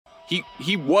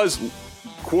he was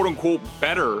quote unquote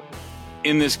better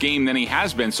in this game than he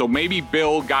has been. So maybe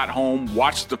Bill got home,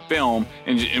 watched the film,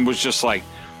 and was just like,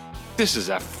 this is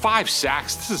 5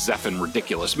 sacks. This is effing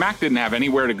ridiculous. Mac didn't have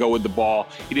anywhere to go with the ball.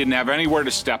 He didn't have anywhere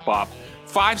to step up.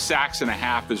 5 sacks and a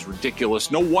half is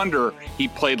ridiculous. No wonder he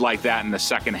played like that in the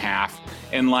second half.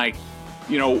 And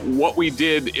what we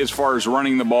did as far as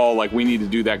running the ball, we need to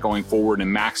do that going forward.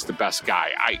 And Mac's the best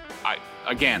guy.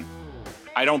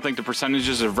 I don't think the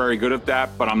percentages are very good at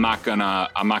that, but I'm not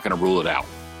gonna rule it out.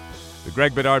 The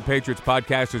Greg Bedard Patriots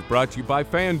podcast is brought to you by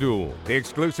FanDuel, the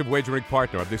exclusive wagering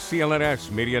partner of the CLNS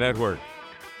Media Network.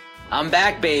 I'm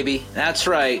back, baby. That's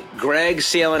right. Greg,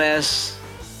 CLNS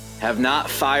have not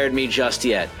fired me just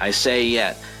yet. I say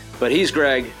yet. But he's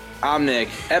Greg. I'm Nick.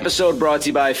 Episode brought to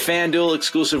you by FanDuel,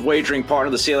 exclusive wagering partner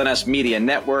of the CLNS Media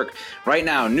Network. Right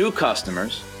now, new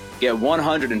customers get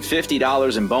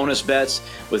 $150 in bonus bets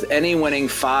with any winning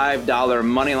 $5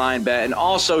 moneyline bet. And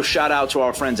also shout out to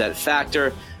our friends at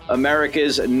Factor,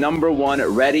 America's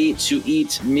 #1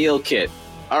 ready-to-eat meal kit.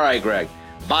 All right, Greg,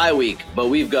 bye week, but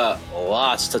we've got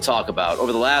lots to talk about.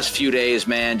 Over the last few days,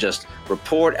 man, just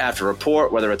report after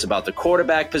report, whether it's about the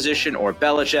quarterback position or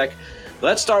Belichick.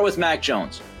 Let's start with Mac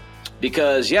Jones,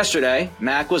 because yesterday,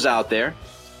 Mac was out there,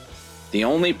 the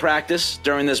only practice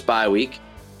during this bye week,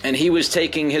 and he was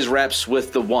taking his reps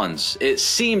with the ones. It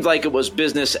seemed like it was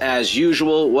business as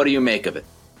usual. What do you make of it?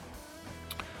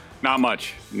 Not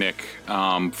much, Nick,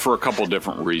 for a couple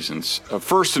different reasons.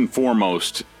 First and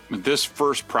foremost, this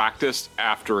first practice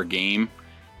after a game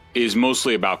is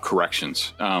mostly about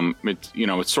corrections.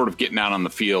 It's sort of getting out on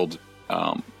the field,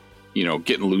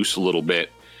 getting loose a little bit,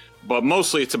 but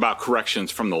mostly it's about corrections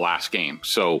from the last game.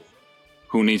 So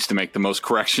who needs to make the most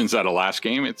corrections out of last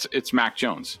game? It's Mac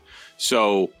Jones.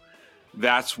 So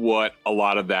that's what a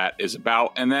lot of that is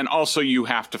about. And then also you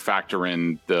have to factor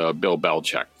in the Bill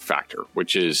Belichick factor,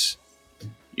 which is,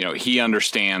 he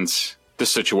understands the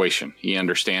situation. He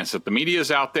understands that the media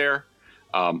is out there.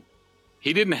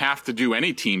 He didn't have to do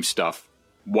any team stuff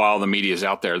while the media is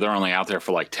out there. They're only out there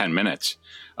for 10 minutes.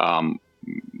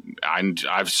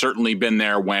 I've certainly been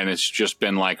there when it's just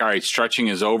been all right, stretching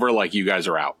is over, you guys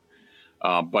are out.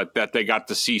 But that they got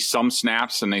to see some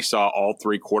snaps, and they saw all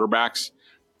 3 quarterbacks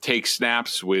take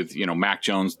snaps with, Mac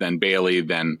Jones, then Bailey,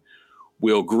 then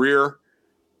Will Grier.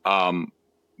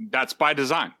 That's by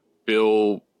design.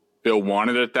 Bill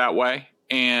wanted it that way.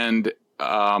 And,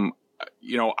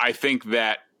 I think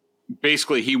that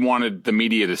basically he wanted the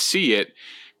media to see it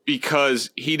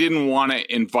because he didn't want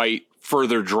to invite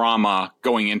further drama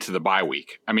going into the bye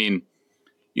week. I mean,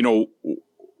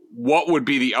 what would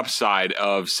be the upside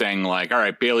of saying all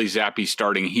right, Bailey Zappi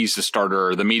starting, he's the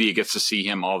starter, the media gets to see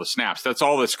him all the snaps. That's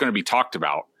all that's going to be talked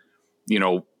about,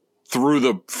 through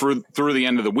the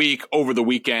end of the week, over the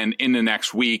weekend, in the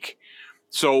next week.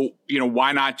 So,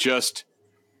 why not just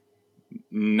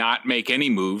not make any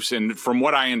moves? And from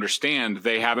what I understand,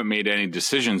 they haven't made any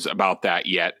decisions about that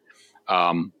yet.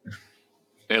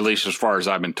 At least as far as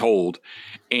I've been told.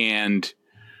 And,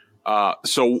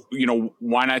 so,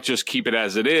 why not just keep it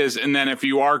as it is? And then if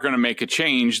you are going to make a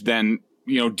change, then,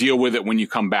 deal with it when you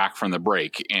come back from the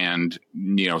break. And,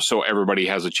 so everybody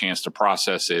has a chance to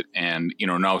process it and,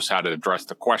 knows how to address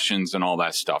the questions and all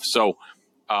that stuff. So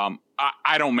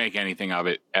I don't make anything of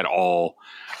it at all.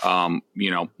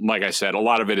 Like I said, a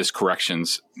lot of it is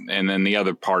corrections. And then the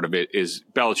other part of it is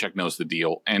Belichick knows the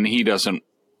deal, and he doesn't.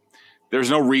 There's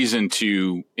no reason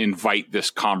to invite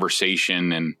this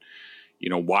conversation and,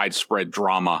 widespread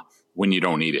drama when you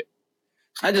don't need it.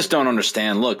 I just don't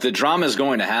understand. Look, the drama is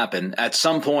going to happen. At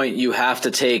some point, you have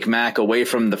to take Mac away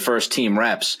from the first team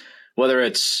reps, whether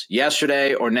it's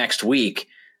yesterday or next week.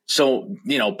 So,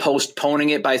 postponing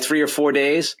it by 3 or 4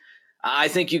 days, I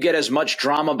think you get as much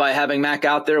drama by having Mac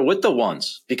out there with the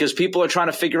ones, because people are trying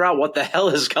to figure out what the hell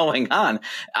is going on.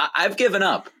 I've given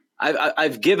up.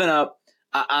 I've given up.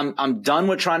 I'm done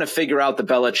with trying to figure out the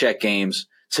Belichick games.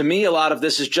 To me, a lot of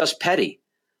this is just petty.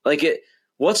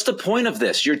 What's the point of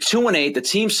this? You're 2-8. The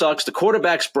team sucks. The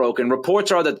quarterback's broken.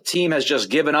 Reports are that the team has just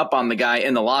given up on the guy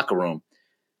in the locker room.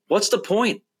 What's the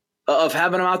point of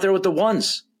having him out there with the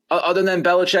ones, other than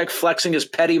Belichick flexing his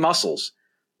petty muscles?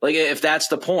 If that's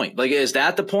the point, is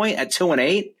that the point at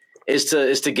 2-8 is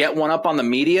to get one up on the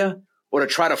media or to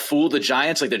try to fool the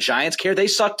Giants? The Giants care. They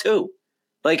suck too.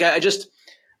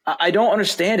 I don't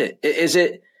understand it.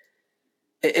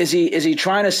 Is he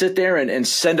trying to sit there and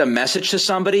send a message to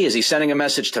somebody? Is he sending a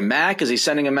message to Mac? Is he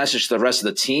sending a message to the rest of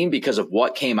the team because of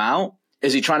what came out?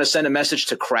 Is he trying to send a message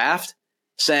to Kraft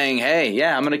saying, hey,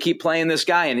 yeah, I'm going to keep playing this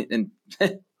guy and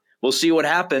we'll see what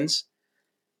happens?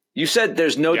 You said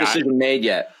there's no decision made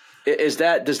yet. Does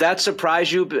that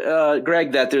surprise you,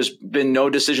 Greg, that there's been no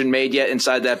decision made yet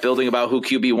inside that building about who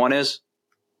QB1 is?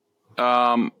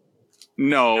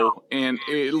 No. And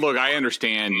look, I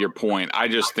understand your point. I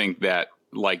just think that,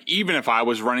 like, even if I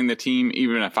was running the team,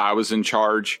 even if I was in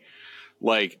charge,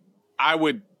 like, I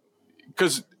would,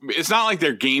 because it's not like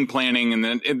they're game planning and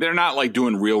then they're not like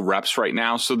doing real reps right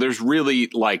now. So there's really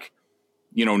like,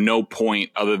 no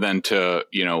point other than to,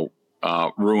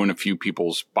 ruin a few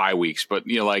people's bye weeks. But,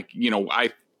 I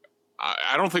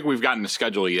don't think we've gotten the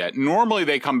schedule yet. Normally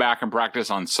they come back and practice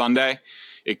on Sunday.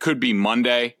 It could be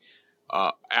Monday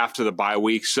after the bye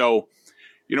week. So,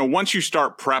 once you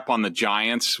start prep on the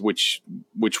Giants, which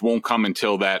won't come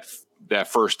until that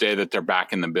first day that they're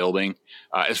back in the building,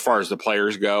 as far as the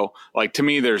players go, like, to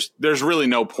me, there's really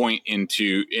no point in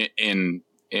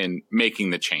making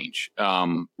the change.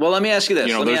 Well, let me ask you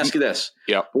this.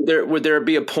 Yeah. Would there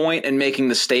be a point in making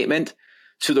the statement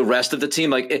to the rest of the team?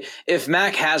 Like, if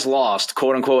Mac has lost,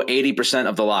 quote unquote, 80%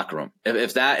 of the locker room,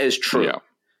 if that is true,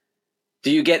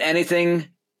 do you get anything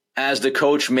as the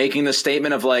coach making the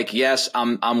statement of like, yes,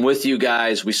 I'm with you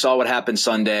guys. We saw what happened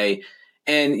Sunday.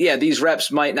 And yeah, these reps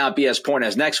might not be as important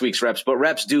as next week's reps, but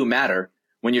reps do matter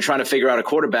when you're trying to figure out a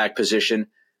quarterback position.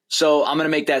 So I'm going to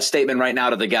make that statement right now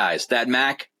to the guys that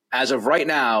Mac, as of right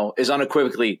now, is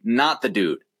unequivocally not the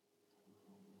dude.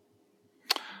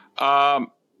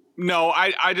 No,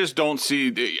 I just don't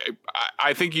see.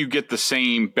 I think you get the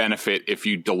same benefit if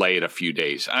you delay it a few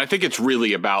days. And I think it's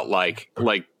really about like,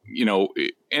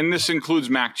 and this includes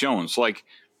Mac Jones. Like,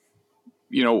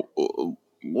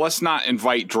 let's not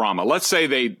invite drama. Let's say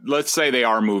they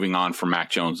are moving on from Mac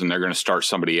Jones and they're going to start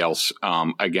somebody else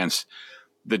against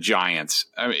the Giants.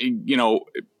 I mean,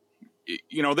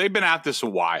 they've been at this a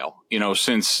while,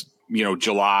 since,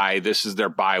 July. This is their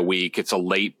bye week. It's a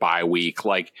late bye week.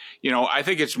 Like, I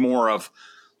think it's more of,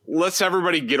 let's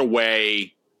everybody get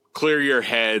away, clear your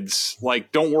heads.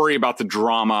 Like, don't worry about the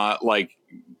drama. Like,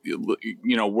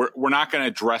 we're not going to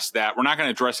address that. We're not going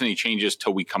to address any changes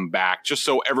till we come back, just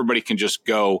so everybody can just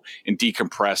go and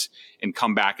decompress and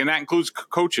come back. And that includes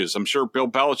coaches. I'm sure Bill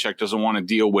Belichick doesn't want to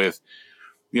deal with,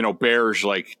 Bears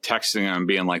like texting him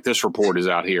being like, this report is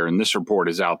out here and this report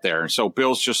is out there. And so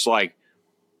Bill's just like,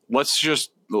 we're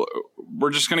just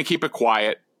going to keep it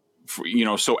quiet,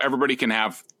 so everybody can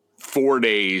have 4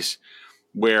 days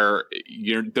where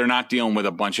they're not dealing with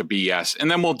a bunch of BS. And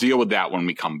then we'll deal with that when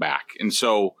we come back. And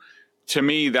so to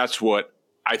me, that's what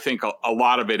I think a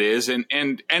lot of it is. And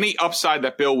any upside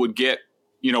that Bill would get,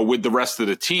 with the rest of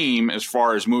the team, as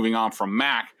far as moving on from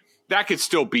Mac, that could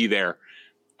still be there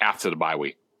after the bye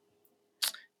week.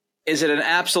 Is it an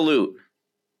absolute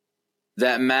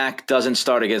that Mac doesn't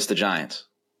start against the Giants?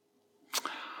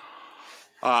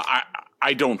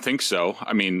 I don't think so.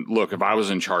 I mean, look, if I was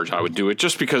in charge, I would do it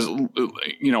just because,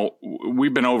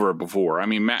 we've been over it before. I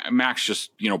mean, Mac's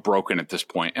just, broken at this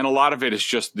point. And a lot of it is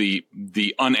just the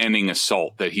unending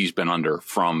assault that he's been under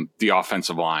from the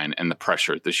offensive line and the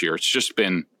pressure this year. It's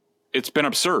been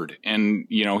absurd. And,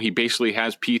 he basically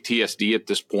has PTSD at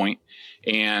this point.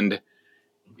 And,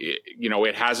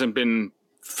 it hasn't been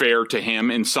fair to him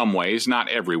in some ways, not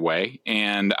every way.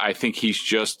 And I think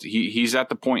he's at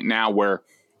the point now where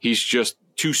he's just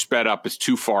too sped up. It's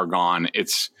too far gone.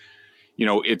 It's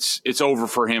over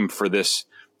for him for this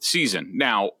season.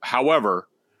 Now, however,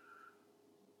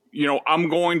 I'm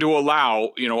going to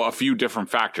allow, a few different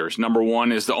factors. Number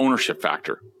one is the ownership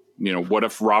factor. What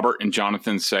if Robert and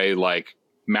Jonathan say, like,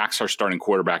 Mac's our starting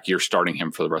quarterback, you're starting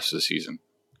him for the rest of the season?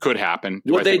 Could happen.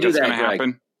 Would they do that,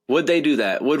 Greg? Would they do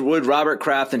that? Would Robert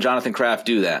Kraft and Jonathan Kraft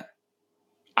do that?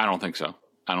 I don't think so.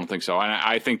 And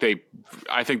I think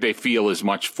they feel as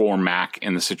much for Mac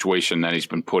in the situation that he's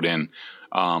been put in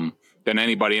than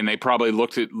anybody. And they probably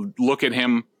look at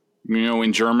him,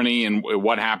 in Germany and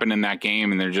what happened in that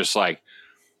game, and they're just like,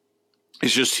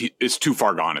 it's too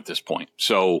far gone at this point.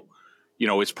 So,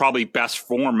 it's probably best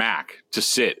for Mac to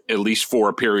sit at least for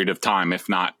a period of time, if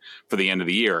not for the end of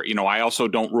the year. I also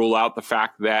don't rule out the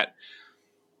fact that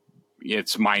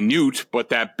it's minute, but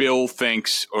that Bill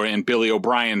thinks, and Billy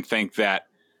O'Brien think that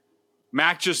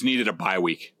Mac just needed a bye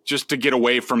week just to get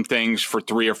away from things for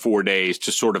 3 or 4 days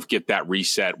to sort of get that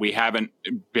reset. We haven't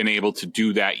been able to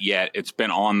do that yet. It's been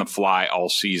on the fly all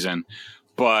season.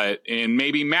 And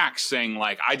maybe Mac's saying,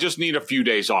 like, I just need a few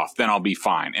days off, then I'll be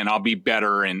fine and I'll be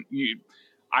better. And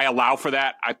I allow for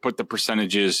that. I put the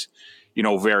percentages,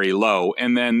 very low.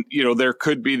 And then, there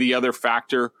could be the other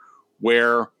factor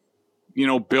where,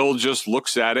 Bill just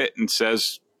looks at it and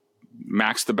says,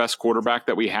 Mac's the best quarterback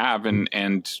that we have.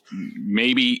 And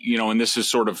maybe, and this is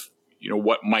sort of,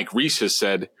 what Mike Reese has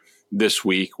said this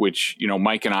week, which,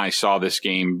 Mike and I saw this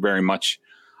game very much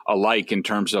alike in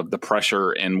terms of the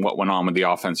pressure and what went on with the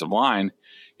offensive line.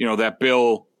 That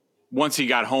Bill, once he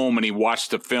got home and he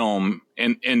watched the film,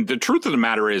 and the truth of the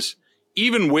matter is,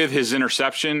 even with his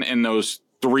interception and those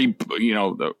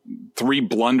the three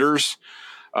blunders,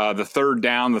 the third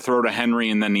down, the throw to Henry,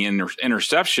 and then the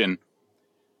interception,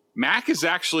 Mac is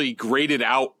actually graded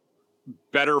out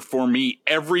better for me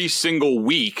every single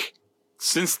week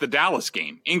since the Dallas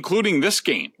game, including this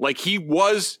game. Like he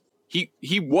was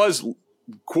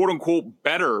quote unquote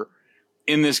better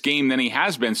in this game than he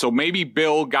has been. So maybe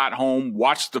Bill got home,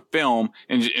 watched the film,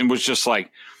 and was just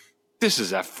like, this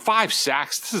is 5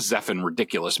 sacks. This is effing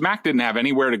ridiculous. Mac didn't have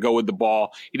anywhere to go with the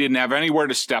ball. He didn't have anywhere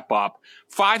to step up.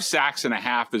 5 sacks and a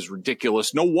half is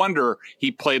ridiculous. No wonder he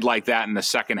played like that in the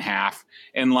second half.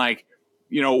 And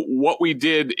what we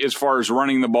did as far as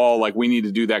running the ball, like we need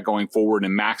to do that going forward.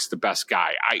 And Mac's the best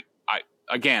guy.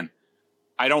 Again,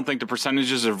 I don't think the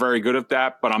percentages are very good at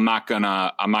that, but I'm not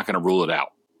gonna rule it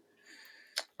out.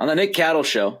 On the Nick Cattle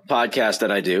Show podcast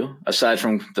that I do, aside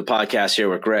from the podcast here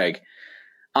with Greg,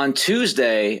 on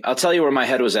Tuesday, I'll tell you where my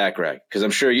head was at, Greg, because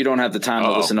I'm sure you don't have the time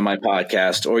to listen to my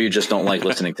podcast, or you just don't like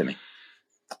listening to me.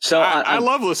 So I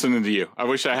love listening to you. I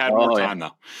wish I had more time,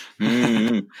 though.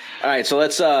 Mm-hmm. All right, so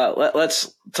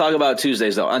let's talk about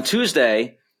Tuesdays, though. On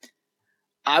Tuesday,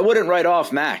 I wouldn't write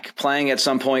off Mac playing at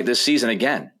some point this season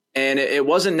again. And it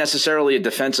wasn't necessarily a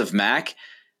defense of Mac.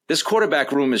 This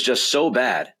quarterback room is just so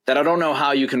bad that I don't know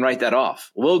how you can write that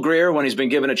off. Will Grier, when he's been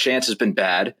given a chance, has been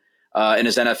bad in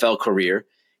his NFL career.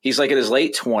 He's like in his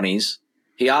late 20s.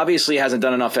 He obviously hasn't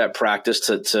done enough at practice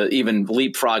to even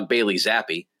leapfrog Bailey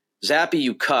Zappi. Zappi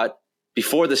you cut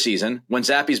before the season. When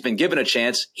Zappi's been given a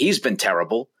chance, he's been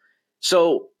terrible.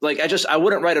 So I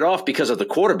wouldn't write it off because of the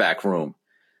quarterback room.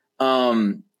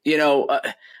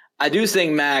 I do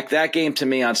think Mac, that game to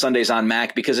me on Sunday's on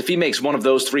Mac, because if he makes one of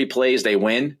those 3 plays, they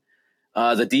win.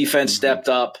 The defense stepped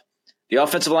up. The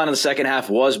offensive line in the second half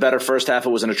was better. First half, it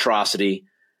was an atrocity.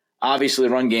 Obviously,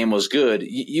 the run game was good.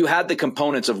 You had the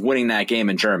components of winning that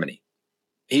game in Germany.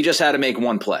 He just had to make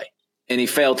one play, and he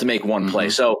failed to make one play.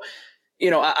 So,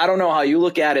 I don't know how you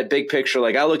look at it big picture.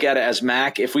 Like I look at it as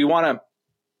Mac. If we want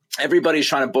to, everybody's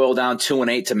trying to boil down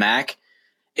 2-8 to Mac.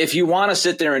 If you want to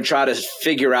sit there and try to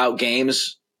figure out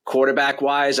games quarterback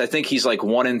wise, I think he's like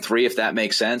 1-3, if that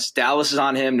makes sense. Dallas is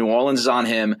on him. New Orleans is on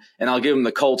him. And I'll give him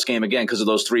the Colts game again because of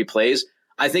those 3 plays.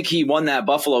 I think he won that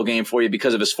Buffalo game for you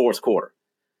because of his fourth quarter.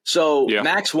 So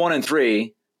Mac's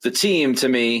 1-3. The team to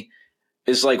me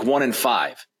is like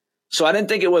 1-5. So I didn't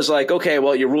think it was like, okay,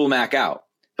 well, you rule Mac out.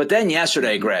 But then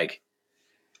yesterday, Greg,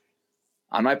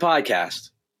 on my podcast,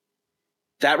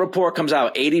 that report comes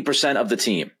out 80% of the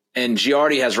team. And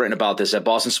Giardi has written about this at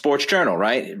Boston Sports Journal,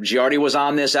 right? Giardi was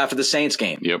on this after the Saints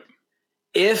game. Yep.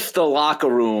 If the locker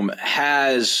room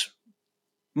has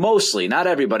mostly, not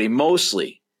everybody,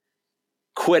 mostly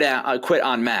quit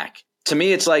on Mac, to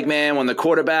me, it's like, man, when the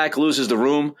quarterback loses the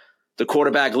room, the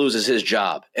quarterback loses his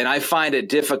job. And I find it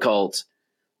difficult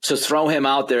to throw him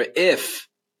out there if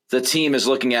the team is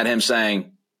looking at him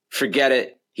saying, forget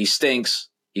it, he stinks,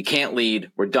 he can't lead,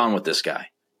 we're done with this guy.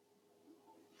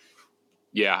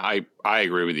 Yeah, I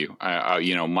agree with you.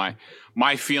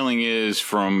 My feeling is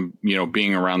from,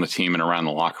 being around the team and around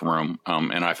the locker room,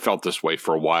 and I felt this way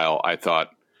for a while. I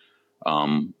thought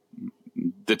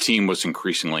the team was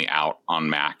increasingly out on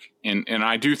Mac. And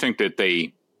I do think that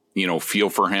they, feel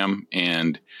for him.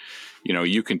 And,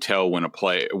 you can tell when a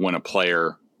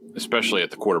player, especially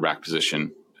at the quarterback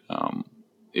position,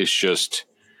 is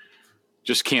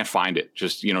just can't find it.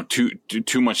 Just,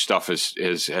 too much stuff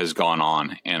has gone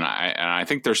on. And I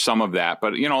think there's some of that,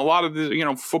 but a lot of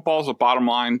the, football is a bottom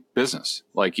line business.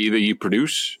 Like either you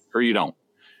produce or you don't.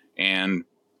 And,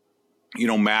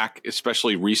 Mac,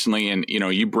 especially recently, and,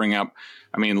 you bring up,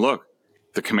 look,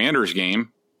 the Commanders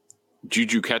game,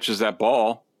 Juju catches that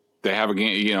ball. They have a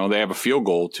game, they have a field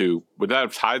goal to, would that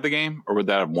have tied the game or would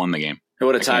that have won the game? It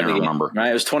would have tied the game, right?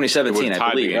 It was 2017,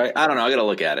 I believe, right? I don't know. I got to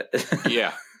look at it.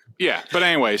 Yeah. Yeah. But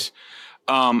anyways,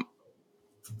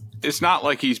 it's not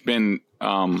like he's been,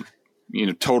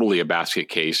 totally a basket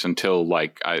case until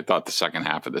I thought the second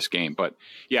half of this game. But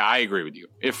yeah, I agree with you.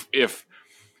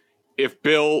 If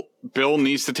Bill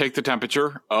needs to take the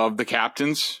temperature of the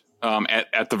captains,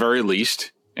 at the very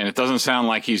least, and it doesn't sound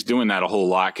like he's doing that a whole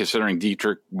lot considering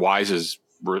Dietrich Wise's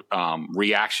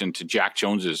reaction to Jack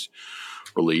Jones's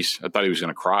release. I thought he was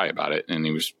going to cry about it, and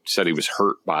said he was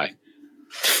hurt by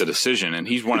the decision, and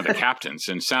he's one of the captains,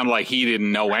 and sounded like he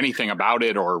didn't know anything about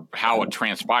it or how it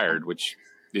transpired, which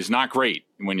is not great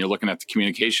when you're looking at the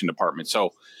communication department.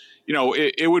 So,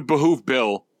 it would behoove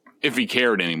Bill, if he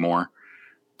cared anymore,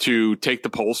 to take the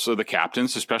pulse of the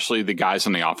captains, especially the guys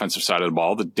on the offensive side of the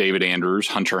ball, the David Andrews,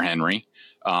 Hunter Henry,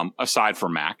 aside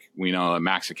from Mac. We know that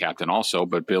Mac's a captain also,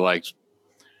 but be like,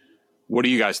 what do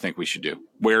you guys think we should do?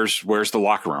 Where's the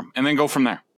locker room? And then go from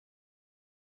there.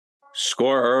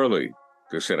 Score early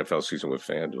this NFL season with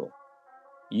FanDuel.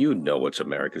 You know it's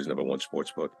America's #1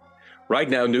 sportsbook. Right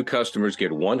now, new customers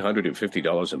get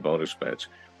 $150 in bonus bets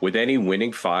with any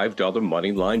winning $5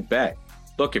 money line bet.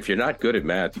 Look, if you're not good at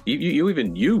math,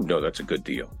 you know that's a good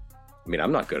deal. I mean,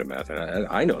 I'm not good at math, and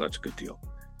I know that's a good deal.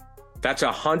 That's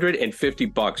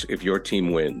 $150 if your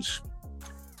team wins.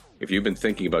 If you've been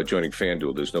thinking about joining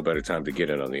FanDuel, there's no better time to get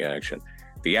in on the action.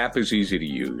 The app is easy to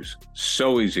use,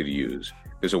 so easy to use.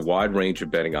 There's a wide range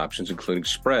of betting options, including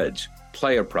spreads,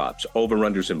 player props,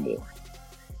 over-unders, and more.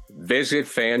 Visit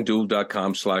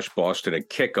FanDuel.com/Boston and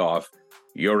kick off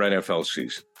your NFL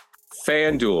season.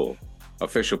 FanDuel,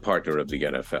 official partner of the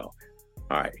NFL.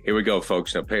 All right, here we go,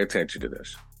 folks. Now pay attention to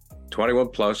this. 21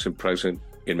 plus and present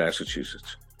in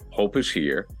Massachusetts. Hope is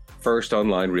here. First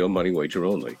online real money wager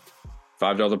only.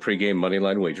 $5 pregame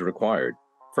moneyline wager required.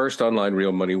 First online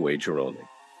real money wager only.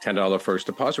 $10 first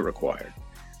deposit required.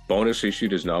 Bonus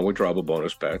issued as non-withdrawable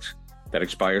bonus bets that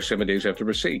expire 7 days after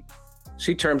receipt.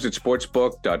 See terms at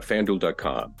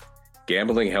sportsbook.fanduel.com.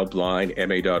 Gambling helpline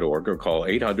ma.org or call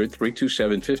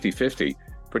 800-327-5050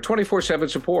 for 24/7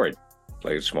 support.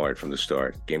 Play it smart from the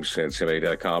start.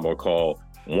 GameSenseMA.com or call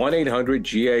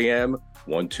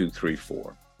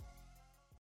 1-800-GAM-1234.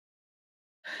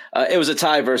 It was a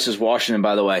tie versus Washington,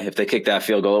 by the way, if they kicked that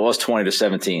field goal. It was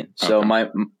 20-17. So okay.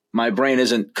 My brain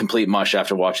isn't complete mush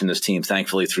after watching this team,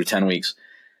 thankfully, through 10 weeks.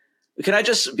 Can I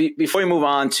just, before we move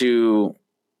on to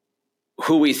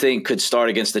who we think could start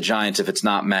against the Giants if it's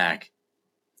not Mac,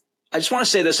 I just want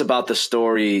to say this about the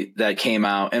story that came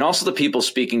out and also the people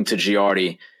speaking to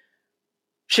Giardi.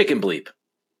 Chicken bleep.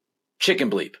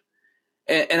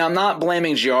 And I'm not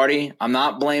blaming Giardi. I'm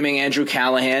not blaming Andrew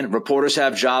Callahan. Reporters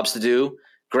have jobs to do.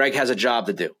 Greg has a job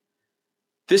to do.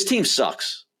 This team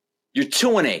sucks. You're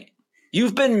 2-8.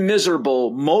 You've been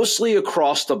miserable mostly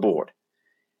across the board.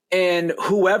 And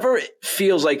whoever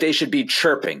feels like they should be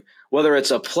chirping, whether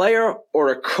it's a player or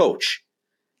a coach,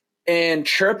 and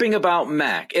chirping about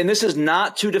Mac, and this is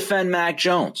not to defend Mac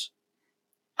Jones.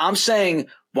 I'm saying,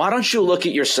 why don't you look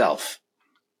at yourself?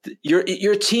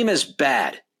 Your team is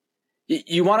bad.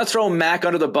 You want to throw Mac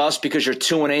under the bus because you're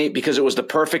 2-8, because it was the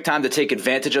perfect time to take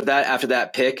advantage of that after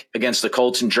that pick against the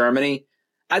Colts in Germany.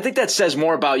 I think that says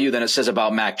more about you than it says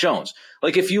about Mac Jones.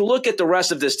 Like, if you look at the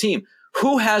rest of this team,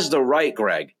 who has the right,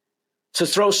 Greg, to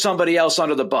throw somebody else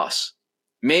under the bus?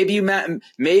 Maybe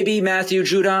Matthew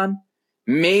Judon,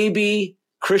 maybe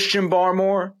Christian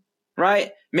Barmore,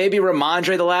 right? Maybe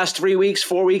Ramondre the last 3 weeks,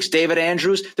 4 weeks, David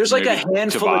Andrews. There's like maybe a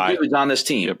handful of dudes on this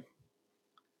team. Yep.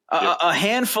 A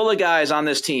handful of guys on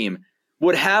this team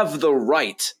would have the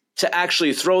right to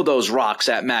actually throw those rocks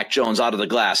at Mac Jones out of the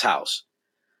glass house.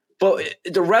 But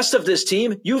the rest of this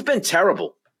team, you've been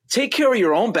terrible. Take care of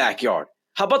your own backyard.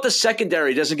 How about the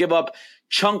secondary doesn't give up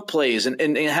chunk plays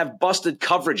and have busted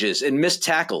coverages and missed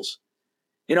tackles?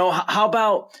 You know, how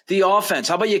about the offense?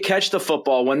 How about you catch the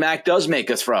football when Mac does make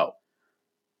a throw?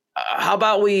 How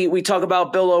about we talk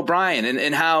about Bill O'Brien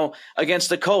and how against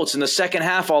the Colts in the second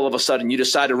half, all of a sudden you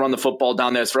decide to run the football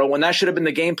down their throat when that should have been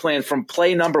the game plan from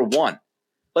play number one.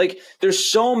 Like, there's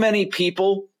so many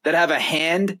people that have a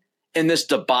hand in this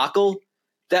debacle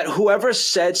that whoever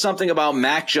said something about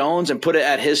Mac Jones and put it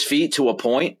at his feet to a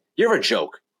point, you're a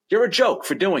joke. You're a joke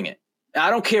for doing it. I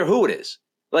don't care who it is.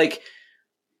 Like,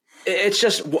 it's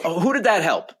just, who did that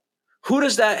help? Who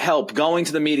does that help going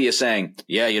to the media saying,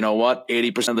 yeah, you know what?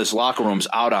 80% of this locker room's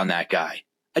out on that guy.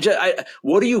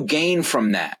 What do you gain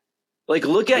from that? Like,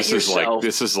 look at yourself.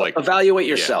 This is like evaluate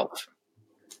yourself. Yeah.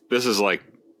 This is like,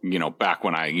 you know, back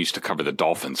when I used to cover the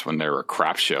Dolphins when they were a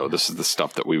crap show. This is the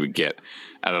stuff that we would get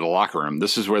out of the locker room.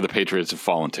 This is where the Patriots have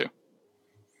fallen to.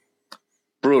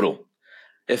 Brutal.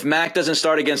 If Mac doesn't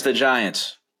start against the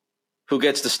Giants, who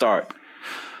gets to start?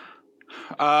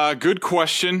 Good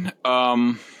question.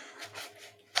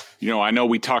 You know, I know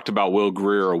we talked about Will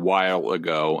Grier a while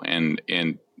ago, and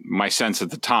my sense at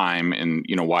the time, and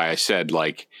you know why I said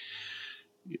like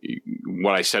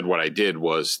what I did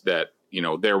was that, you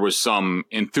know, there was some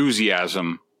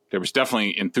enthusiasm. There was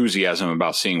definitely enthusiasm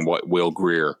about seeing what Will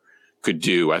Grier could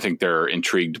do. I think they're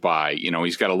intrigued by, you know,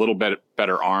 he's got a little bit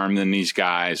better arm than these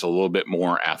guys, a little bit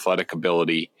more athletic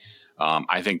ability.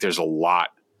 I think there's a lot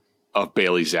of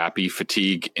Bailey Zappi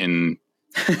fatigue in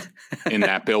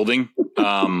that building.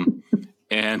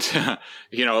 And,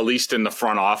 you know, at least in the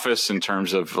front office in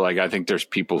terms of like, I think there's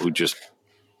people who just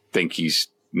think he's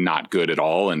not good at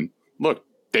all. And look,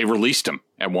 they released him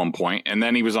at one point, and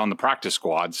then he was on the practice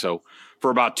squad. So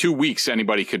for about 2 weeks,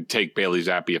 anybody could take Bailey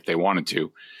Zappi if they wanted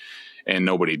to, and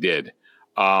nobody did.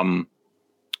 Who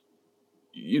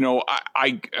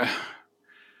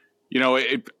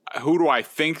do I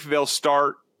think they'll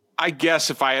start? I guess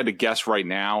if I had to guess right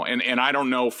now, and I don't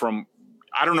know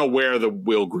where the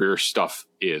Will Grier stuff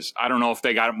is. I don't know if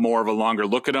they got more of a longer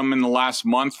look at him in the last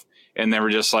month and they were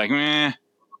just like,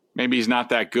 maybe he's not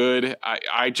that good.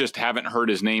 I just haven't heard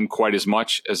his name quite as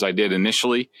much as I did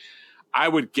initially. I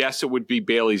would guess it would be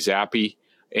Bailey Zappi,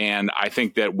 and I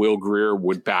think that Will Grier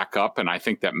would back up, and I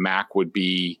think that Mac would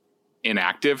be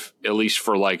inactive, at least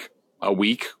for like a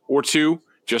week or two,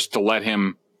 just to let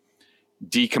him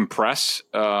decompress,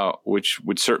 which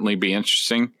would certainly be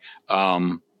interesting.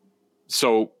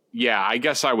 So, yeah, I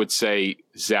guess I would say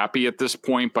Zappi at this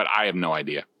point, but I have no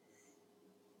idea.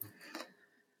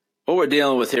 What we're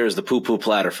dealing with here is the poo-poo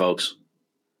platter, folks.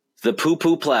 The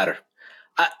poo-poo platter.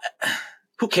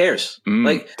 Who cares?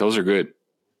 Those are good.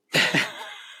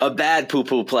 A bad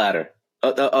poo-poo platter.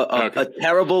 A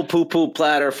terrible poo-poo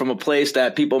platter from a place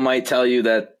that people might tell you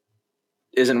that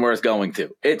isn't worth going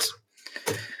to.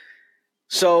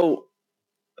 So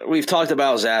we've talked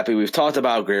about Zappi, we've talked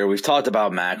about Grier, we've talked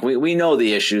about Mac. We know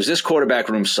the issues. This quarterback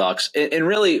room sucks. And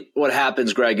really what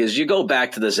happens, Greg, is you go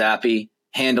back to the Zappi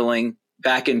handling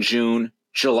back in June,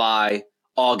 July,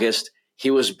 August.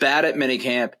 He was bad at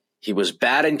minicamp. He was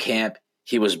bad in camp.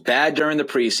 He was bad during the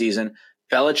preseason.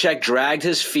 Belichick dragged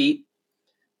his feet,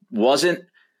 wasn't,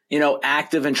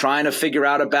 active in trying to figure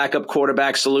out a backup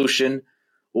quarterback solution,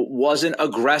 wasn't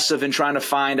aggressive in trying to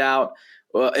find out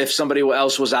if somebody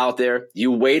else was out there.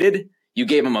 You waited. You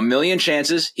gave him a million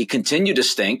chances. He continued to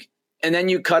stink. And then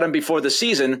you cut him before the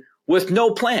season with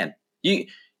no plan.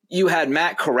 You had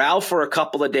Matt Corral for a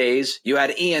couple of days. You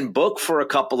had Ian Book for a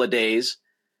couple of days.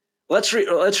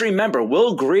 Let's remember,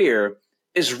 Will Grier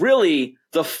is really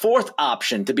the fourth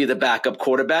option to be the backup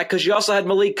quarterback because you also had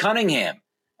Malik Cunningham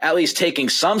at least taking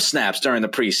some snaps during the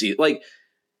preseason.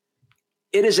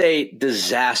 It is a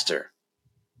disaster.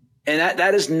 And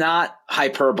that is not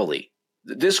hyperbole.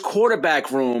 This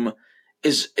quarterback room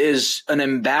is an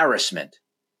embarrassment.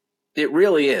 It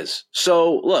really is.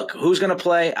 So, look, who's going to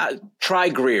play? Try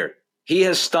Grier. He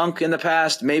has stunk in the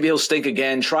past. Maybe he'll stink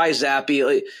again. Try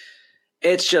Zappi.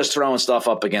 It's just throwing stuff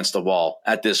up against the wall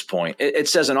at this point. It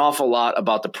says an awful lot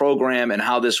about the program and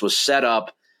how this was set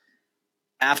up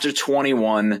after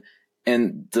 21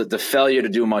 and the failure to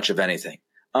do much of anything.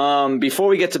 Before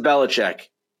we get to Belichick,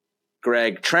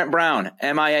 Greg, Trent Brown,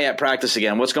 MIA at practice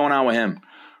again. What's going on with him?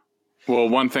 Well,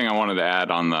 one thing I wanted to add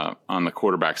on the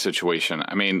quarterback situation.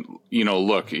 I mean,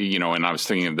 look, and I was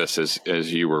thinking of this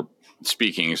as you were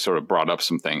speaking, you sort of brought up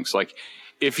some things. Like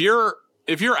if you're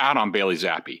out on Bailey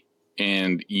Zappi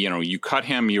and, you cut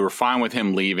him, you were fine with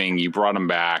him leaving, you brought him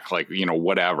back,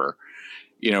 whatever,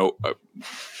 if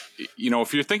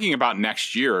you're thinking about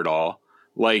next year at all,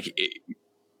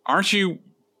 aren't you,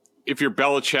 if you're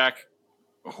Belichick,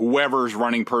 whoever's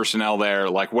running personnel there,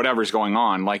 whatever's going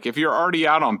on, if you're already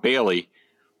out on Bailey,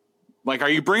 are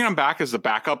you bringing him back as the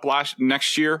backup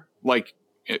next year?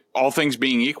 All things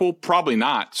being equal, probably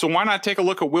not. So why not take a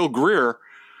look at Will Grier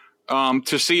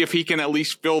to see if he can at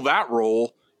least fill that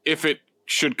role if it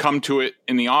should come to it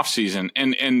in the offseason?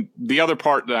 And the other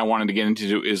part that I wanted to get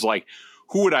into is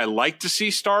who would I like to see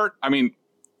start? I mean,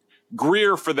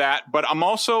 Grier for that, but I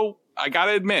got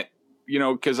to admit,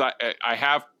 because I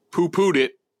have poo-pooed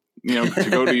it, to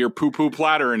go to your poo-poo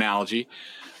platter analogy.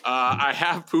 I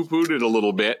have poo-pooed it a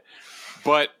little bit,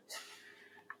 but,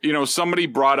 somebody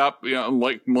brought up,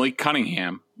 Malik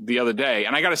Cunningham the other day.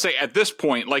 And I got to say, at this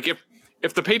point,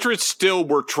 if the Patriots still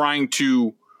were trying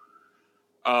to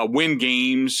win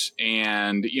games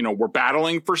and, we're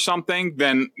battling for something,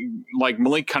 then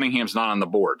Malik Cunningham's not on the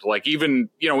board. Even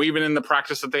in the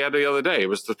practice that they had the other day, it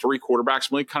was the three quarterbacks.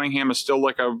 Malik Cunningham is still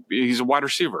he's a wide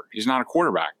receiver. He's not a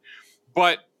quarterback.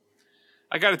 But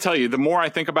I got to tell you, the more I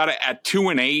think about it, at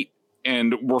 2-8,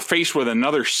 and we're faced with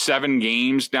another 7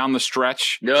 games down the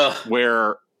stretch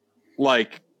where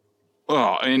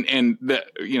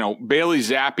Bailey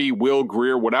Zappi, Will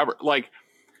Grier, whatever,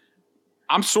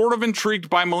 I'm sort of intrigued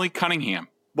by Malik Cunningham.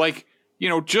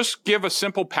 Just give a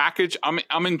simple package.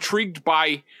 I'm intrigued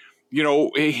by,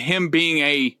 him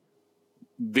being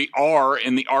the R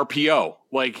in the RPO.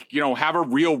 Have a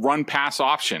real run pass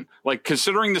option.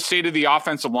 Considering the state of the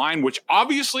offensive line, which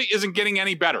obviously isn't getting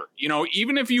any better.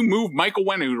 Even if you move Michael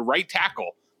Wenu to right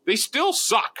tackle, they still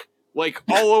suck.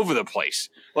 All over the place.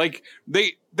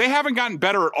 They haven't gotten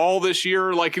better at all this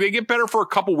year. They get better for a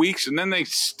couple weeks and then they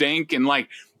stink. And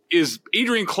is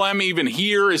Adrian Clem even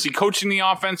here? Is he coaching the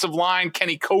offensive line? Can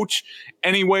he coach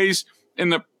anyways in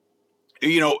the,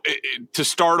 to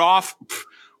start off?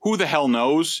 Who the hell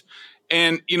knows?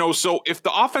 And, so if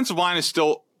the offensive line is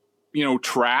still,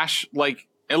 trash, like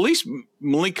at least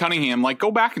Malik Cunningham, like go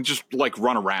back and just like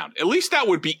run around. At least that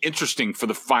would be interesting for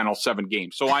the final 7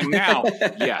 games. So I'm now,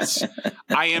 yes,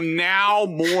 I am now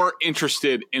more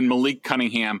interested in Malik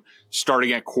Cunningham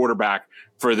starting at quarterback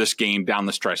for this game down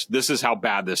the stretch. This is how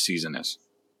bad this season is.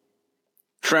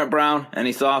 Trent Brown,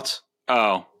 any thoughts?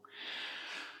 Oh,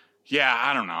 yeah,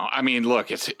 I don't know. I mean,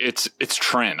 look, it's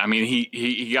Trent. I mean,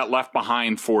 he got left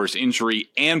behind for his injury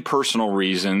and personal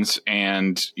reasons,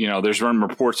 and there's been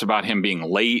reports about him being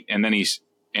late, and then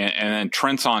then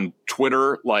Trent's on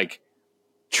Twitter like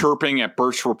chirping at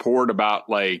Birch Report about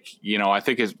like I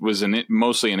think it was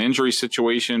mostly an injury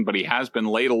situation, but he has been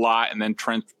late a lot, and then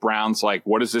Trent Brown's like,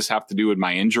 what does this have to do with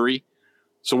my injury?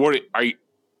 So what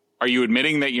are you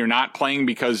admitting that you're not playing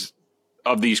because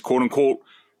of these quote unquote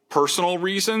personal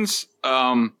reasons?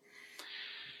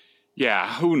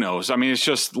 Yeah, who knows? I mean, it's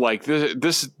just like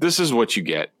this is what you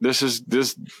get. This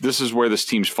is where this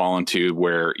team's fallen to,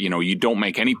 where you don't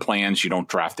make any plans, you don't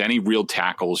draft any real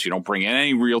tackles, you don't bring in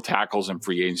any real tackles in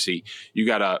free agency. You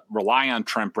got to rely on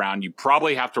Trent Brown. You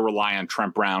probably have to rely on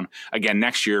Trent Brown again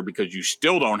next year because you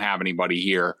still don't have anybody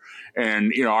here.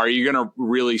 And are you going to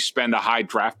really spend a high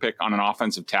draft pick on an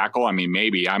offensive tackle? I mean,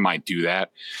 maybe I might do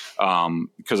that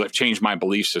because I've changed my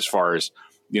beliefs as far as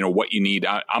what you need.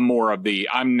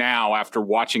 I'm now, after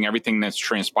watching everything that's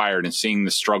transpired and seeing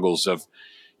the struggles of,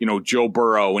 Joe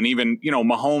Burrow, and even,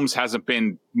 Mahomes hasn't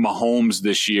been Mahomes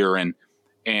this year, and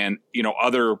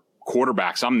other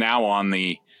quarterbacks. I'm now on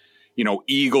the,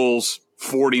 Eagles,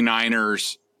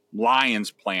 49ers,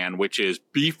 Lions plan, which is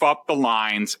beef up the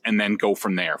lines and then go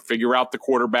from there. Figure out the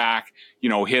quarterback,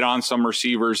 hit on some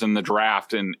receivers in the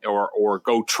draft or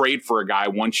go trade for a guy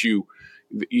once you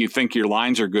think your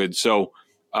lines are good. So,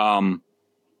 but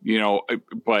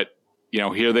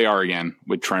here they are again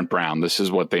with Trent Brown. This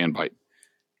is what they invite.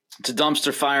 It's a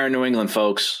dumpster fire in New England,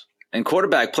 folks. And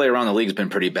quarterback play around the league has been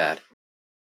pretty bad.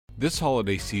 This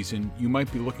holiday season, you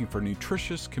might be looking for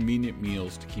nutritious, convenient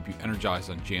meals to keep you energized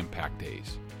on jam-packed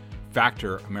days.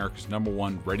 Factor, America's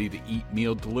 #1 ready-to-eat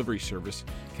meal delivery service,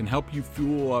 can help you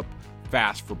fuel up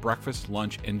fast for breakfast,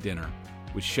 lunch, and dinner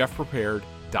with chef-prepared,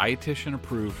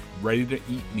 dietitian-approved,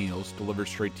 ready-to-eat meals delivered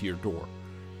straight to your door.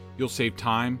 You'll save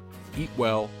time, eat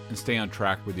well, and stay on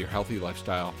track with your healthy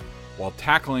lifestyle while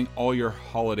tackling all your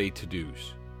holiday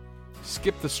to-dos.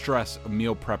 Skip the stress of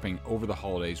meal prepping over the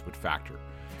holidays with Factor.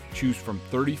 Choose from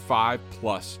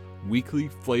 35-plus weekly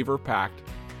flavor-packed,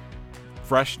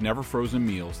 fresh, never-frozen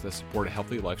meals that support a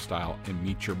healthy lifestyle and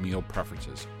meet your meal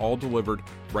preferences, all delivered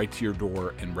right to your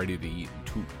door and ready to eat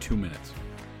in 2 minutes.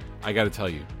 I got to tell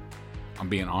you, I'm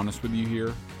being honest with you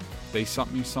here. They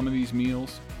sent me some of these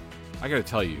meals. I got to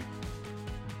tell you,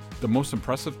 the most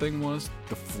impressive thing was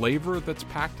the flavor that's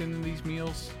packed into these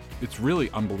meals. It's really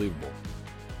unbelievable.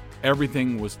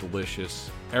 Everything was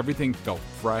delicious. Everything felt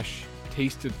fresh,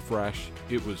 tasted fresh.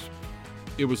 It was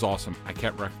awesome. I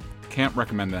can't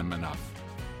recommend them enough.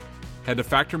 Head to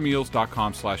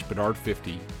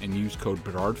factormeals.com/Bedard50 and use code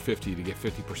Bedard50 to get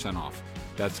 50% off.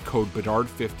 That's code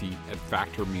Bedard50 at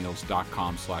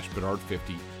factormeals.com/Bedard50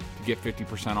 to get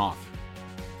 50% off.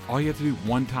 All you have to do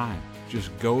one time, just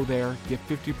go there, get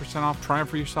 50% off, try them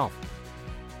for yourself.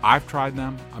 I've tried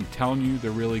them. I'm telling you,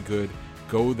 they're really good.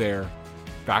 Go there,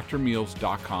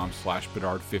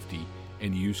 factormeals.com/Bedard50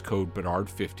 and use code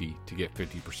Bedard50 to get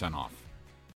 50% off.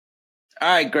 All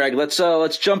right, Greg, let's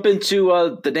jump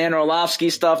into the Dan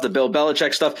Orlovsky stuff, the Bill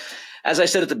Belichick stuff. As I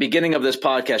said at the beginning of this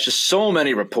podcast, just so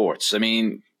many reports. I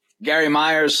mean, Gary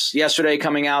Myers yesterday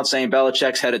coming out saying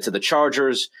Belichick's headed to the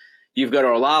Chargers. You've got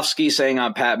Orlovsky saying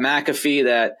on Pat McAfee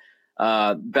that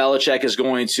Belichick is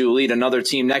going to lead another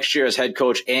team next year as head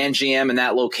coach and GM, and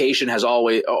that location has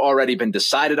already been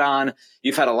decided on.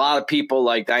 You've had a lot of people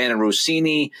like Diana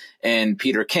Rossini and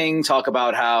Peter King talk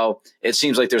about how it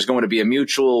seems like there's going to be a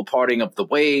mutual parting of the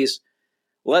ways.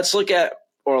 Let's look at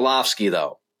Orlovsky,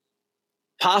 though.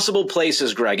 Possible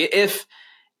places, Greg. If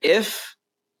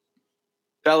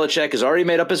Belichick has already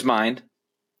made up his mind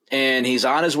and he's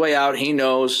on his way out, he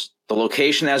knows the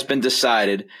location has been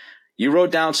decided. You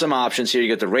wrote down some options here. You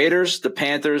got the Raiders, the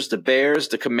Panthers, the Bears,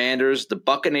 the Commanders, the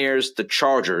Buccaneers, the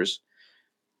Chargers.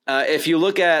 If you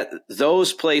look at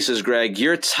those places, Greg,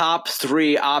 your top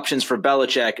 3 options for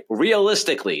Belichick,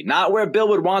 realistically, not where Bill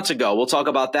would want to go. We'll talk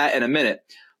about that in a minute.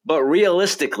 But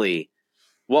realistically,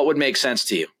 what would make sense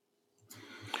to you?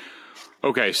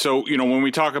 Okay, so, when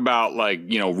we talk about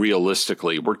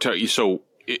realistically, so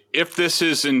if this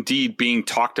is indeed being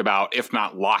talked about, if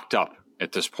not locked up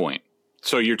at this point.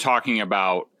 So you're talking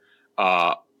about,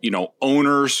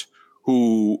 owners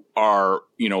who are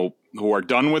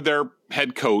done with their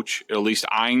head coach, at least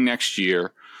eyeing next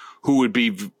year, who would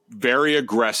be very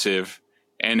aggressive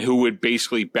and who would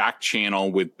basically back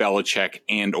channel with Belichick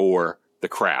and or the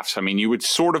Krafts. I mean, you would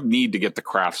sort of need to get the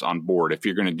Krafts on board if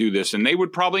you're going to do this, and they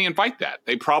would probably invite that.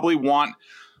 They probably want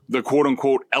the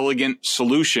quote-unquote elegant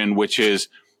solution, which is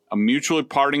a mutual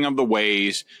parting of the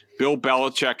ways. Bill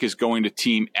Belichick is going to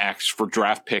team X for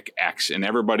draft pick X, and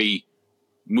everybody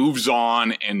moves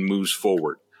on and moves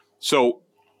forward. So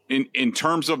in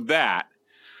terms of that,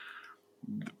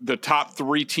 the top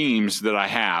three teams that I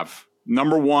have,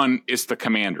 number one is the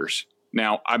Commanders.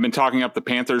 Now, I've been talking up the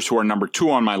Panthers, who are number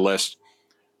two on my list.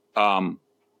 But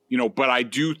I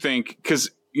do think,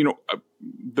 because,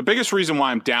 the biggest reason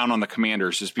why I'm down on the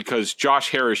Commanders is because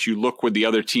Josh Harris, you look with the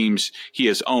other teams he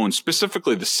has owned,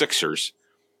 specifically the Sixers,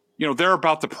 they're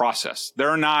about the process.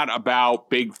 They're not about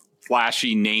big,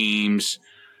 flashy names,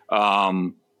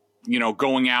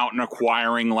 going out and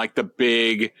acquiring like the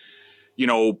big,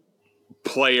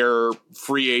 player,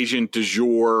 free agent du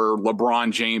jour,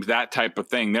 LeBron James, that type of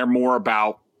thing. They're more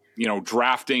about,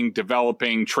 drafting,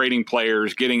 developing, trading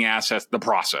players, getting assets, the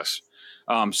process.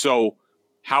 So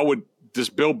how does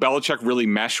Bill Belichick really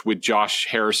mesh with Josh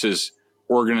Harris's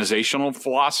organizational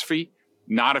philosophy?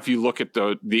 Not if you look at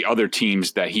the other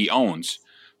teams that he owns.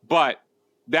 But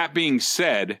that being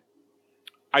said,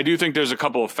 I do think there's a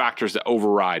couple of factors that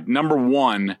override. Number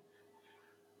one,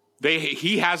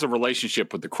 he has a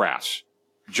relationship with the Krafts.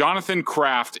 Jonathan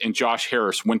Kraft and Josh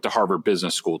Harris went to Harvard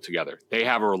Business School together. They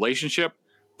have a relationship.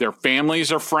 Their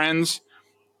families are friends.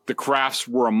 The Krafts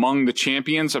were among the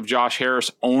champions of Josh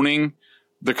Harris owning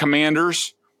the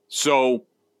Commanders. So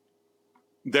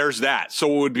there's that.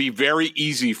 So it would be very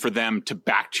easy for them to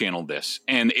back channel this,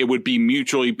 and it would be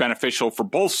mutually beneficial for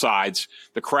both sides,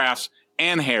 the Krafts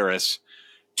and Harris,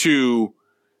 to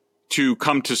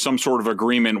come to some sort of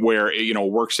agreement where it,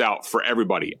 works out for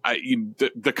everybody.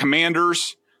 The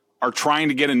Commanders are trying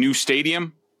to get a new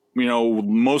stadium,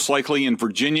 most likely in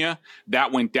Virginia.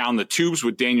 That went down the tubes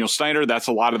with Daniel Snyder. That's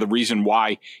a lot of the reason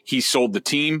why he sold the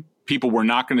team. People were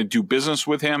not going to do business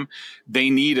with him. They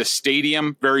need a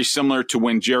stadium very similar to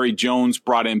when Jerry Jones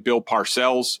brought in Bill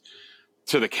Parcells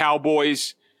to the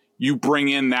Cowboys. You bring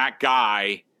in that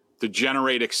guy to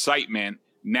generate excitement.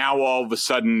 Now all of a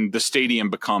sudden the stadium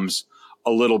becomes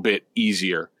a little bit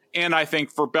easier. And I think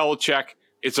for Belichick,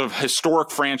 it's a historic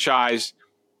franchise.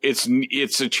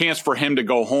 It's a chance for him to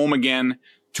go home again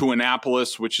to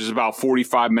Annapolis, which is about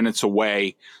 45 minutes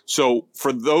away. So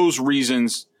for those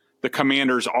reasons, the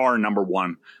Commanders are number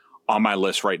one on my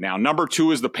list right now. Number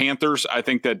two is the Panthers. I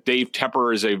think that Dave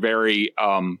Tepper is a very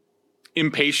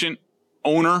impatient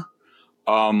owner.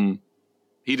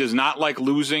 He does not like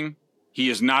losing. He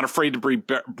is not afraid to be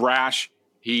brash.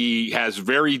 He has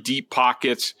very deep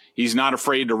pockets. He's not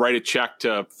afraid to write a check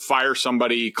to fire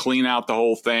somebody, clean out the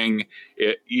whole thing.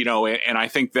 And I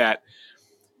think that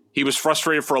he was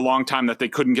frustrated for a long time that they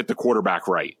couldn't get the quarterback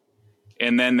right.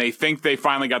 And then they think they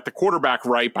finally got the quarterback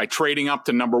right by trading up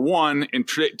to number one and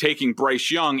taking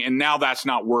Bryce Young. And now that's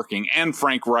not working. And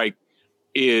Frank Reich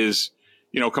is,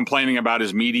 complaining about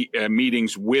his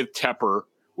meetings with Tepper,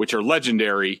 which are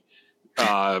legendary,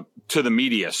 to the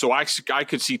media. So I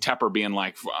could see Tepper being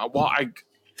like,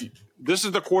 this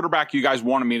is the quarterback you guys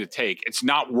wanted me to take. It's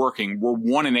not working. We're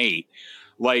 1-8.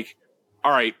 Like,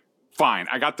 all right, fine.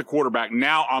 I got the quarterback.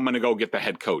 Now I'm going to go get the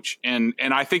head coach. And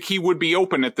I think he would be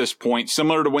open at this point,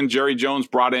 similar to when Jerry Jones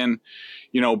brought in,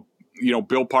 Bill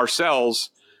Parcells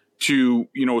to,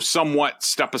 somewhat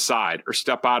step aside or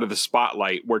step out of the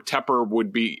spotlight, where Tepper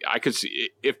would be. I could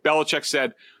see if Belichick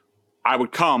said, I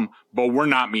would come, but we're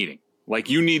not meeting. Like,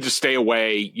 you need to stay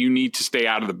away. You need to stay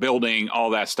out of the building, all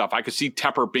that stuff. I could see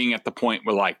Tepper being at the point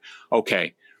where, like,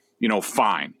 okay,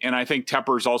 fine. And I think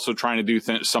Tepper is also trying to do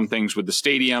some things with the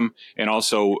stadium and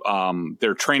also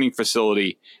their training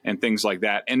facility and things like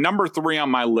that. And number three on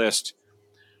my list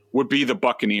would be the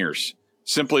Buccaneers,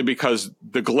 simply because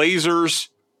the Glazers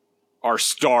are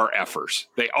star effers.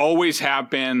 They always have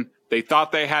been. They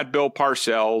thought they had Bill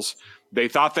Parcells. They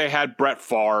thought they had Brett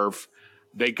Favre.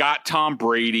 They got Tom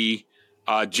Brady.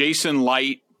 Jason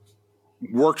Light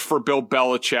worked for Bill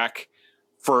Belichick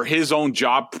for his own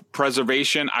job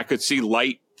preservation. I could see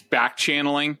Light back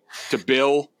channeling to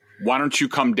Bill. Why don't you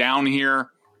come down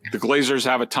here? The Glazers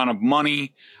have a ton of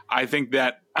money. I think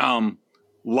that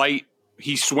Light,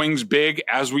 he swings big,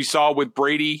 as we saw with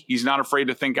Brady. He's not afraid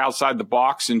to think outside the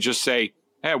box and just say,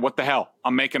 hey, what the hell?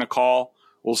 I'm making a call.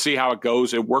 We'll see how it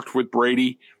goes. It worked with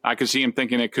Brady. I could see him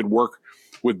thinking it could work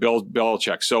with Bill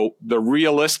Belichick. So the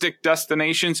realistic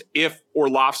destinations, if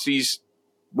Orlovsky's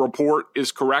report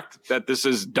is correct that this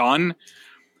is done,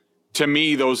 to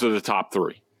me, those are the top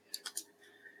three.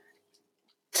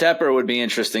 Tepper would be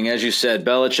interesting. As you said,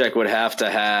 Belichick would have to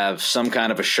have some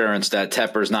kind of assurance that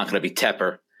Tepper is not going to be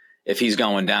Tepper if he's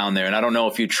going down there. And I don't know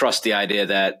if you trust the idea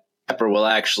that Tepper will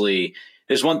actually –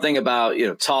 there's one thing about,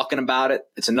 talking about it.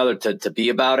 It's another to be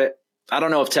about it. I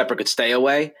don't know if Tepper could stay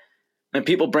away. And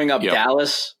people bring up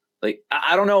Dallas. Like,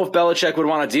 I don't know if Belichick would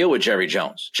want to deal with Jerry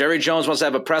Jones. Jerry Jones wants to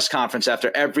have a press conference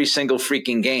after every single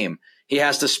freaking game. He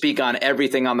has to speak on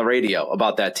everything on the radio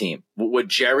about that team. Would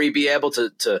Jerry be able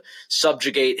to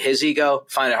subjugate his ego?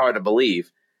 Find it hard to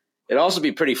believe. It'd also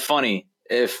be pretty funny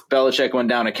if Belichick went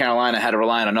down to Carolina, had to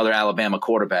rely on another Alabama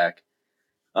quarterback.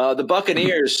 The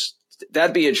Buccaneers,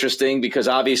 that'd be interesting because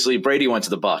obviously Brady went to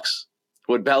the Bucs.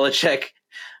 Would Belichick –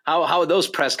 how would those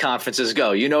press conferences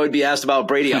go? He'd be asked about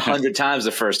Brady 100 times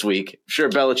the first week. I'm sure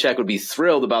Belichick would be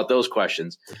thrilled about those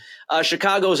questions.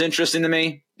 Chicago's interesting to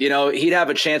me. He'd have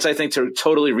a chance, I think, to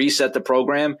totally reset the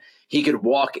program. He could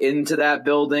walk into that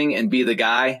building and be the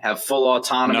guy, have full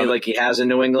autonomy like he has in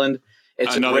New England.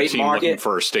 It's another a great team market. Looking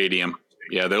for a stadium.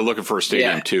 Yeah, they're looking for a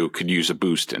stadium too. Could use a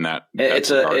boost in that.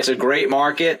 It's a great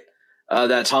market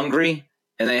that's hungry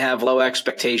and they have low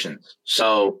expectations.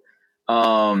 So.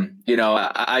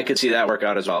 I could see that work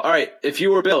out as well. All right. If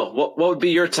you were Bill, what would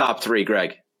be your top three,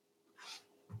 Greg?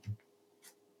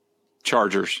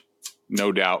 Chargers,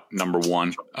 no doubt, number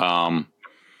one.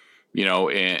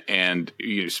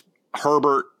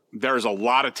 Herbert, there's a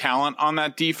lot of talent on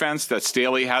that defense that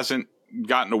Staley hasn't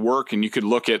gotten to work. And you could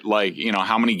look at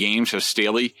how many games has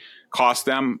Staley cost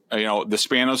them. The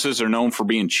Spanoses are known for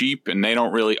being cheap and they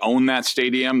don't really own that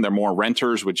stadium. They're more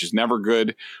renters, which is never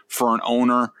good for an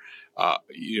owner. A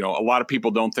lot of people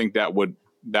don't think that would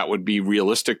be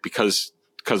realistic because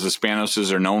the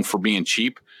Spanoses are known for being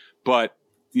cheap, but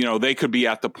they could be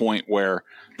at the point where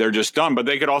they're just done. But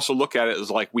they could also look at it as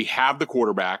like, we have the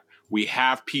quarterback, we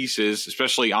have pieces,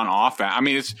 especially on offense. I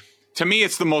mean, to me,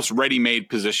 it's the most ready-made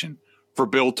position for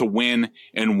Bill to win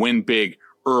and win big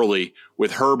early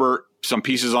with Herbert, some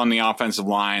pieces on the offensive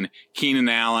line, Keenan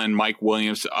Allen, Mike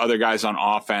Williams, other guys on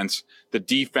offense. The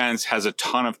defense has a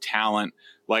ton of talent.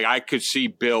 Like, I could see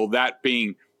Bill, that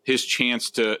being his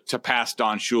chance to pass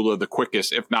Don Shula the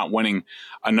quickest, if not winning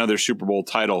another Super Bowl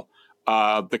title.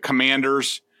 The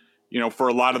Commanders, for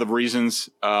a lot of the reasons,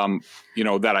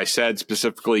 that I said,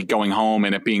 specifically going home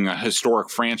and it being a historic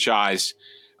franchise,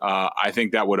 I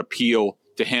think that would appeal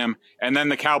to him. And then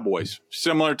the Cowboys,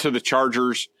 similar to the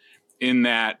Chargers in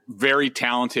that very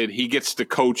talented. He gets to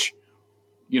coach,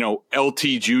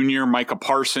 LT Jr., Micah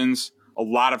Parsons, a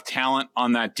lot of talent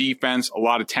on that defense, a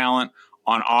lot of talent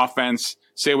on offense.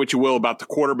 Say what you will about the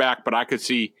quarterback, but I could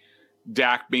see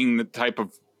Dak being the type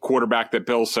of quarterback that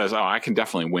Bill says, I can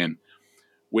definitely win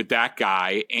with that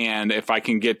guy. And if I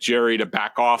can get Jerry to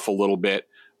back off a little bit,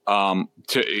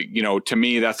 to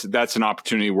me, that's an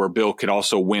opportunity where Bill could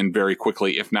also win very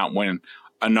quickly, if not win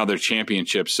another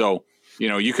championship. So,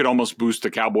 you could almost boost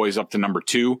the Cowboys up to number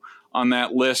 2 on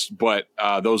that list, but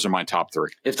those are my top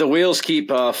 3. If the wheels keep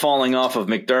falling off of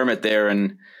McDermott there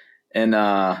in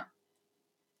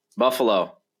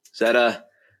Buffalo, is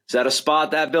that a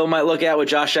spot that Bill might look at with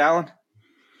Josh Allen?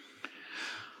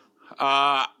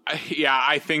 Yeah,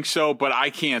 I think so, but I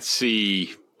can't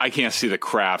see the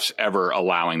Crafts ever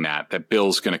allowing that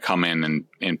Bill's going to come in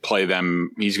and play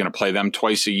them. He's going to play them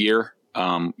twice a year,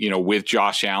 with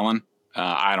Josh Allen.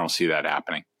 I don't see that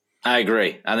happening. I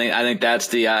agree. I think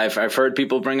that's I've heard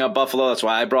people bring up Buffalo. That's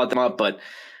why I brought them up, but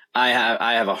I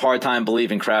have a hard time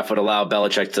believing Kraft would allow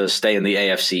Belichick to stay in the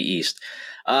AFC East.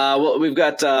 Well, we've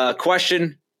got a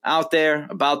question out there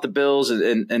about the Bills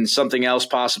and something else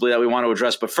possibly that we want to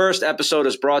address. But first, episode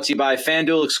is brought to you by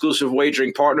FanDuel, exclusive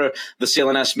wagering partner, the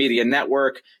CLNS Media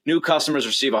Network. New customers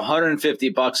receive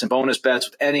 $150 in bonus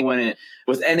bets with any winning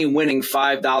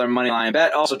 $5 moneyline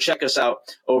bet. Also, check us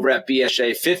out over at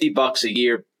BSJ, $50 a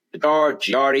year.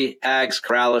 Giardi, Ags,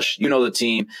 Corralish, the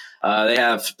team. They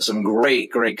have some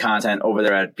great content over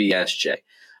there at BSJ.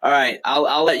 All right,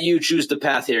 I'll let you choose the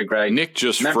path here, Greg. Nick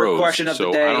just Remember froze, question of so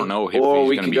the day, I don't know if he's we going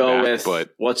to can be go back, with but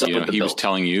what's up with the he Bills. was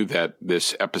telling you that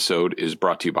this episode is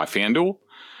brought to you by FanDuel.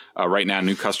 Right now,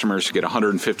 new customers get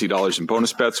 $150 in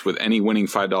bonus bets with any winning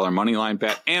 $5 moneyline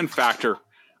bet and Factor,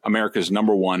 America's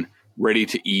 --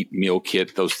 ready-to-eat meal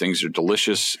kit. Those things are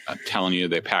delicious. I'm telling you,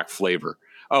 they pack flavor.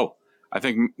 Oh, I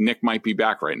think Nick might be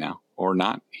back right now, or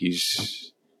not.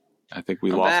 I think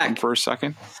we lost him for a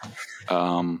second.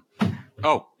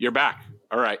 Oh, you're back.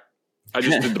 All right. I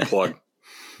just did the plug.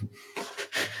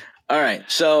 All right.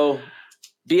 So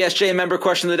BSJ member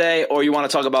question of the day, or you want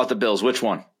to talk about the Bills? Which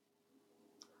one?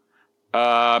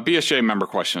 BSJ member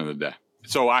question of the day.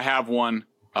 So I have one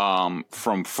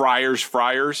from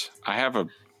Friars. I have a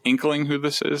inkling who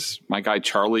this is. My guy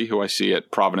Charlie, who I see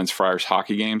at Providence Friars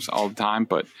hockey games all the time,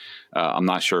 but I'm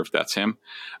not sure if that's him.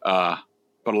 But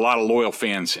a lot of loyal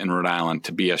fans in Rhode Island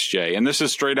to BSJ. And this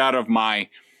is straight out of my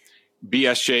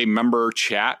BSJ member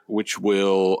chat, which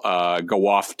will go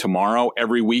off tomorrow.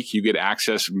 Every week you get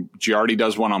access. Giardi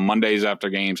does one on Mondays after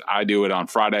games. I do it on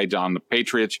Friday on the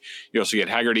Patriots. You also get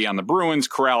Haggerty on the Bruins,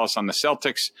 Corrales on the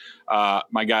Celtics,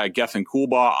 my guy Gethin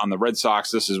Coolbaugh on the Red Sox.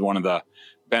 This is one of the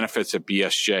benefits at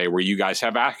BSJ where you guys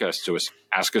have access to us.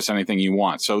 Ask us anything you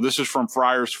want. So this is from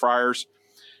Friars.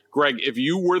 Greg, if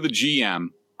you were the GM,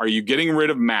 are you getting rid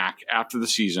of Mac after the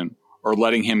season or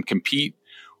letting him compete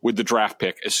with the draft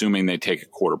pick, assuming they take a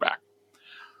quarterback?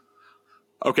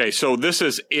 Okay, so this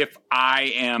is if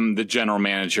I am the general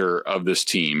manager of this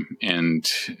team, and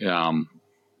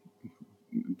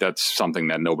that's something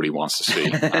that nobody wants to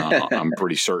see. I'm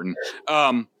pretty certain.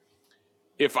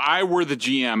 If I were the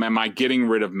GM, am I getting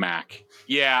rid of Mac?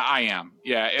 Yeah, I am.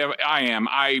 Yeah, I am.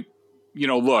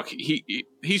 Look,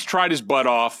 he's tried his butt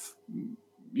off.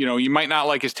 You might not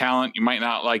like his talent. You might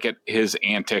not like his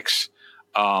antics.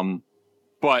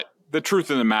 But the truth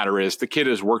of the matter is the kid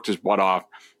has worked his butt off.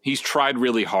 He's tried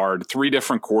really hard, 3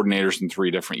 different coordinators in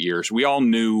 3 different years. We all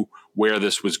knew where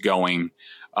this was going,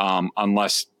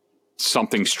 unless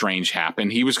something strange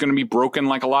happened. He was going to be broken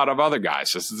like a lot of other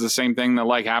guys. This is the same thing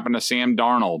that happened to Sam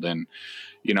Darnold and,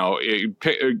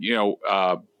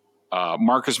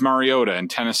 Marcus Mariota in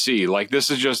Tennessee.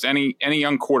 This is just any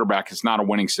young quarterback is not a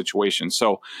winning situation.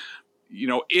 So,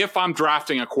 if I'm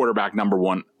drafting a quarterback number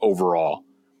 1 overall,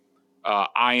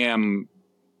 I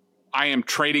am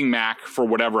trading Mac for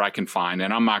whatever I can find,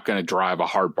 and I'm not going to drive a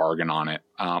hard bargain on it.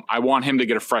 I want him to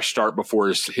get a fresh start before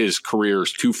his career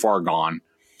is too far gone.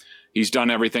 He's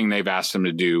done everything they've asked him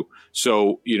to do.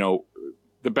 So,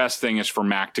 the best thing is for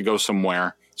Mac to go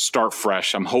somewhere, start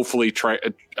fresh. I'm hopefully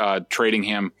trading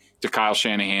him to Kyle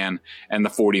Shanahan and the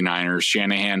 49ers.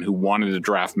 Shanahan, who wanted to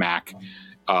draft Mac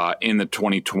in the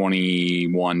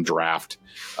 2021 draft,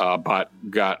 but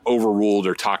got overruled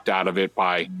or talked out of it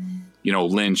by,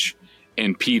 Lynch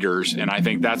and Peters. And I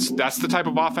think that's the type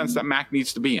of offense that Mac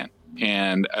needs to be in.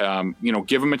 And,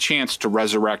 give him a chance to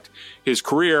resurrect his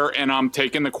career. And I'm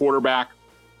taking the quarterback,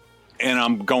 and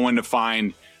I'm going to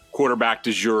find quarterback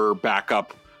de jure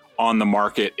backup on the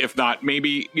market. If not,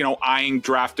 maybe, eyeing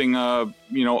drafting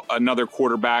another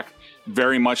quarterback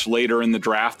very much later in the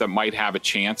draft that might have a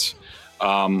chance.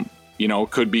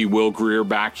 Could be Will Grier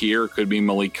back here, could be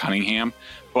Malik Cunningham.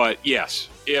 But yes,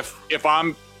 if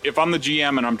I'm the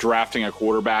GM and I'm drafting a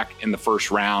quarterback in the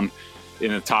first round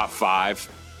in the top 5,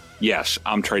 yes,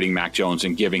 I'm trading Mac Jones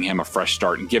and giving him a fresh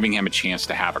start and giving him a chance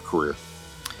to have a career.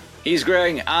 He's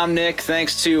Greg. I'm Nick.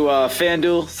 Thanks to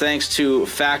FanDuel. Thanks to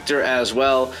Factor as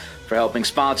well for helping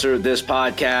sponsor this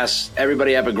podcast.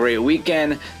 Everybody have a great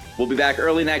weekend. We'll be back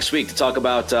early next week to talk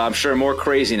about, I'm sure, more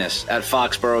craziness at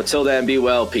Foxborough. Till then, be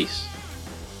well. Peace.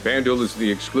 FanDuel is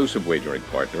the exclusive wagering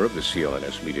partner of the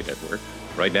CLNS Media Network.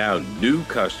 Right now, new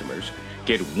customers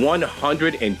get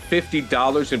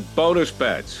 $150 in bonus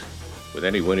bets with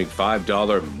any winning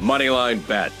 $5 moneyline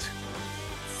bet.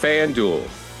 FanDuel,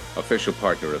 official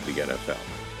partner of the NFL.